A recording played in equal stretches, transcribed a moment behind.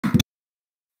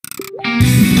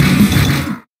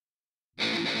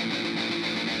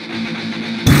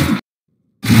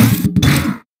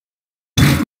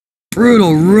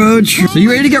Brutal road trip. So you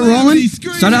ready to get rolling?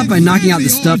 Start out by knocking out the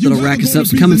stuff that'll rack us up,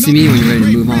 so come and see me when you're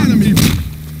ready to move on.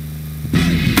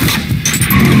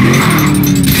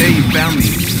 Hey, you found me.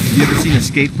 You ever seen a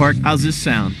skate park? How's this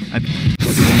sound?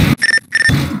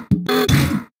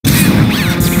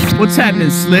 What's happening,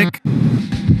 Slick?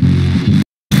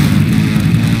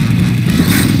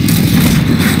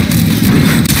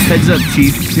 Heads up,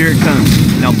 Chief. Here it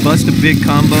comes. Now bust a big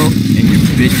combo and you're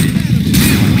bitching.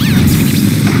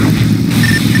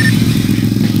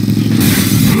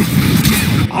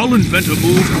 I'll invent a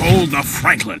move called the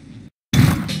Franklin.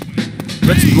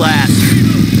 Let's blast.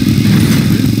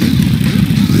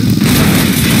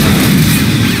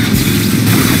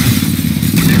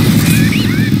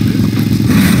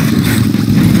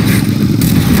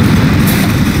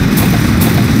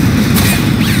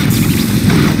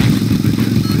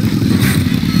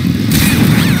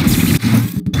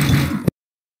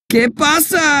 ¿Qué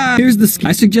pasa? Here's the...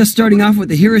 I suggest starting off with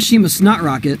the Hiroshima Snot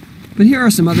Rocket, but here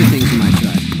are some other things you might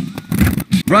try.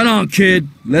 Right on, kid.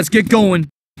 Let's get going.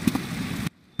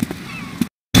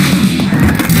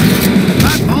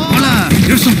 Hola,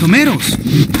 here's some tomatoes.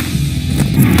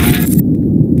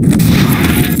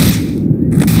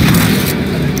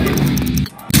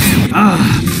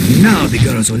 Ah, now the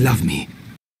girls will love me.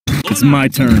 It's my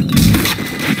turn.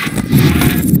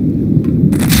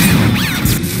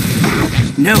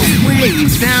 No way, you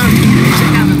found me!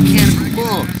 Check out the mechanical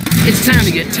bull! It's time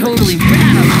to get totally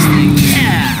rad on this thing,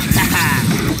 yeah! Haha!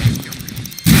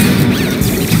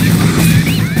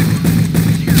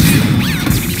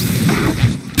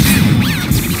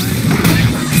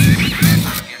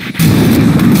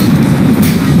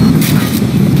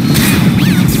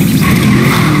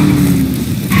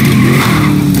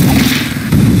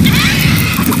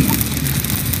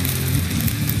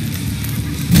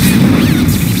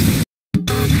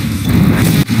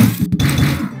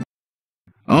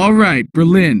 All right,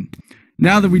 Berlin.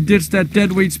 Now that we ditched that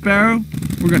deadweight Sparrow,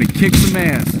 we're gonna kick some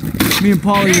ass. Me and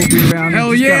Polly will be around.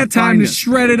 Hell yeah, time to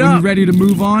shred it up. When you're ready to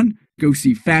move on, go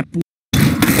see Fat Boy.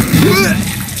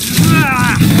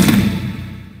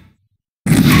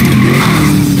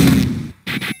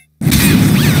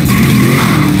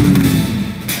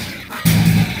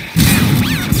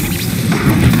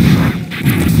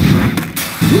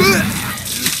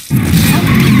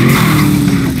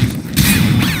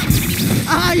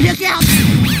 Look out!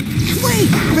 Wait!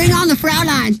 Bring on the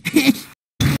Fraulein!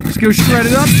 Let's go shred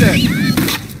it up then.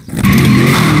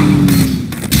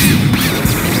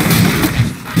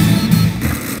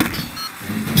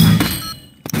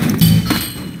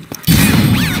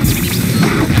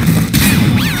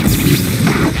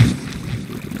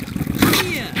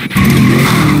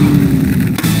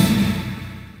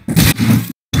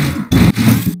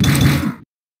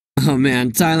 Oh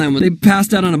man, Thailand, they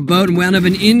passed out on a boat and wound up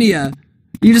in India.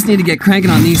 You just need to get cranking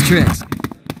on these tricks.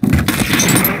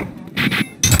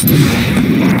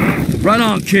 Right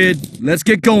on, kid. Let's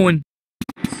get going.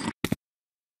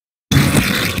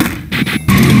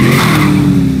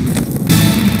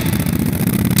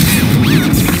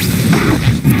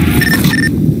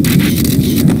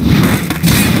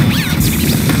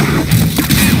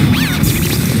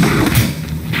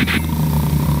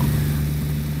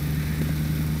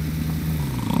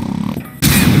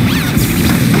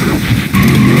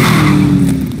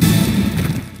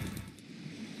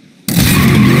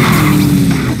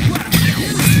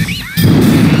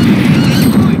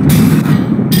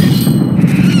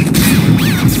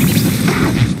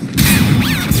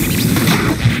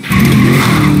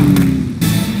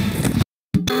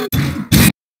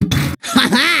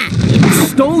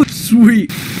 Stole it. Sweet.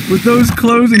 With those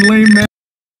clothes and lame men.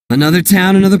 Another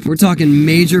town, another... We're talking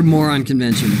major moron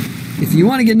convention. If you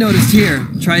want to get noticed here,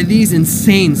 try these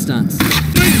insane stunts.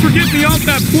 Thanks for getting me off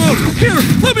that float. Here,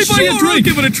 let me buy you a drink.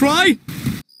 Give it a try.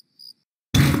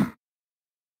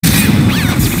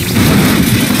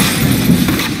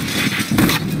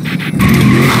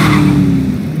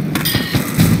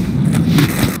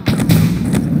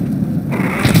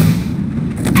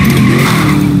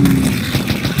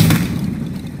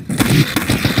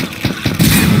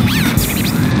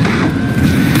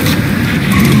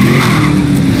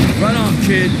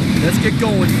 Let's get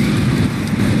going.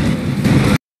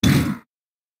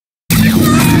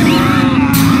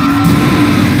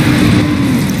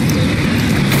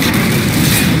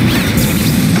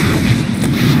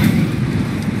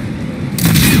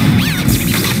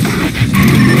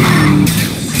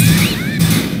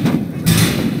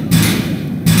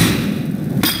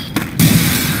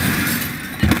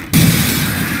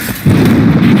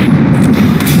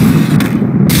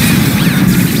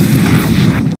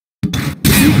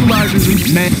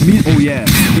 Man, me, oh yeah,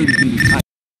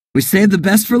 We saved the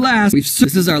best for last.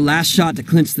 This is our last shot to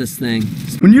clinch this thing.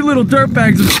 When you little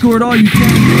dirtbags have scored all you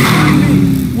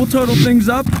can, we'll total things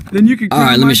up, then you can crown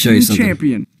Alright, let me show you something.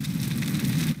 champion.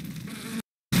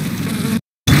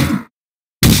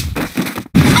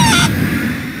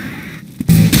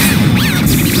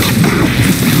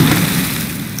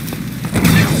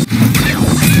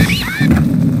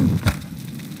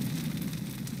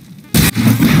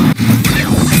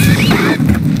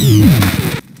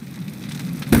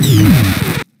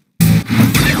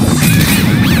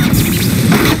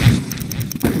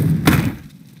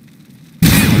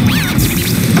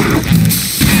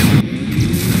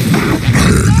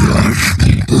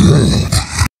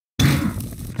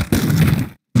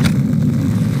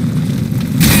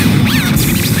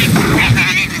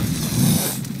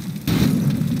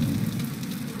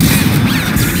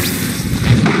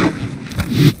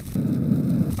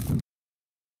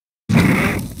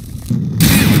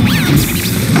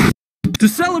 To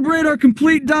celebrate our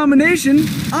complete domination,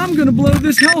 I'm gonna blow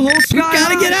this hellhole sky We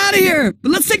gotta get out of here!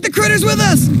 But let's take the critters with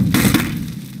us!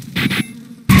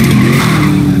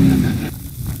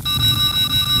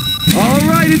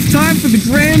 Alright, it's time for the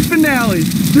grand finale.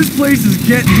 This place is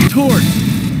getting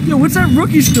torched. Yo, what's that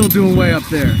rookie still doing way up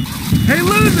there? Hey,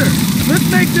 loser! Let's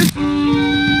make this...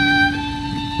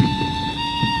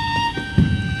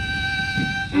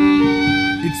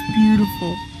 It's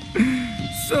beautiful.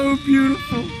 So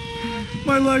beautiful.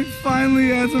 My life finally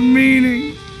has a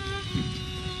meaning.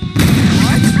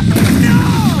 What?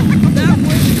 No! That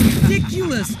was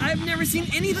ridiculous! I've never seen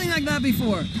anything like that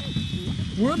before.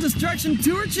 World Destruction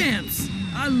Tour Champs!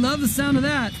 I love the sound of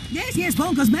that. Yes,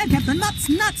 Bonkers man kept the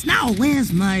nuts. Now,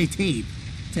 where's my tape?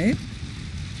 Tape?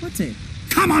 What tape?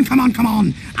 Come on.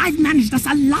 I've managed us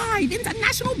a live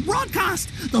international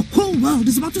broadcast. The whole world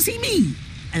is about to see me.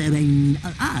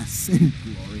 Us.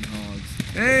 Glory hogs.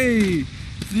 Hey,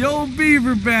 it's the old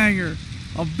beaver banger.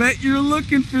 I'll bet you're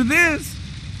looking for this.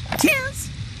 Cheers.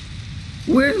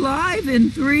 We're live in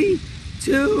 3,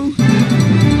 2...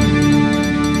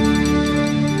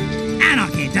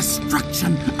 Anarchy,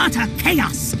 destruction, utter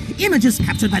chaos. Images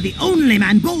captured by the only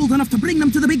man bold enough to bring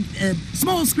them to the big,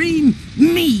 small screen.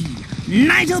 Me,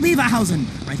 Nigel Beaverhausen,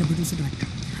 writer, producer, director.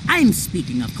 I'm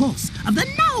speaking, of course, of the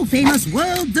now famous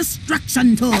World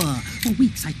Destruction Tour. For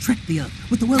weeks I trekked the earth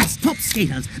with the world's top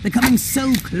skaters, becoming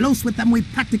so close with them we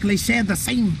practically shared the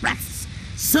same breaths.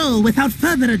 So, without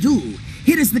further ado,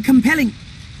 here is the compelling,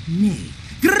 nay,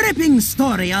 gripping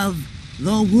story of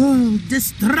the World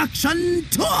Destruction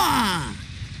Tour!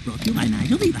 Brought to you by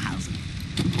Nigel Beaverhausen.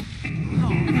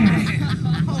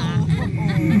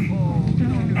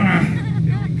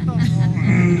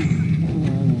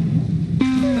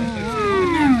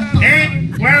 Hey,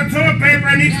 well, toilet paper.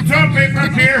 I need some toilet paper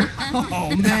up here.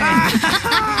 Oh, man.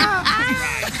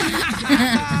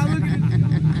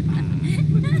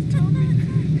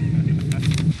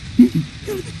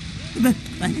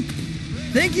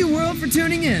 Thank you, world, for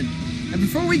tuning in. And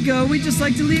before we go, we'd just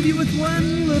like to leave you with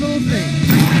one little thing.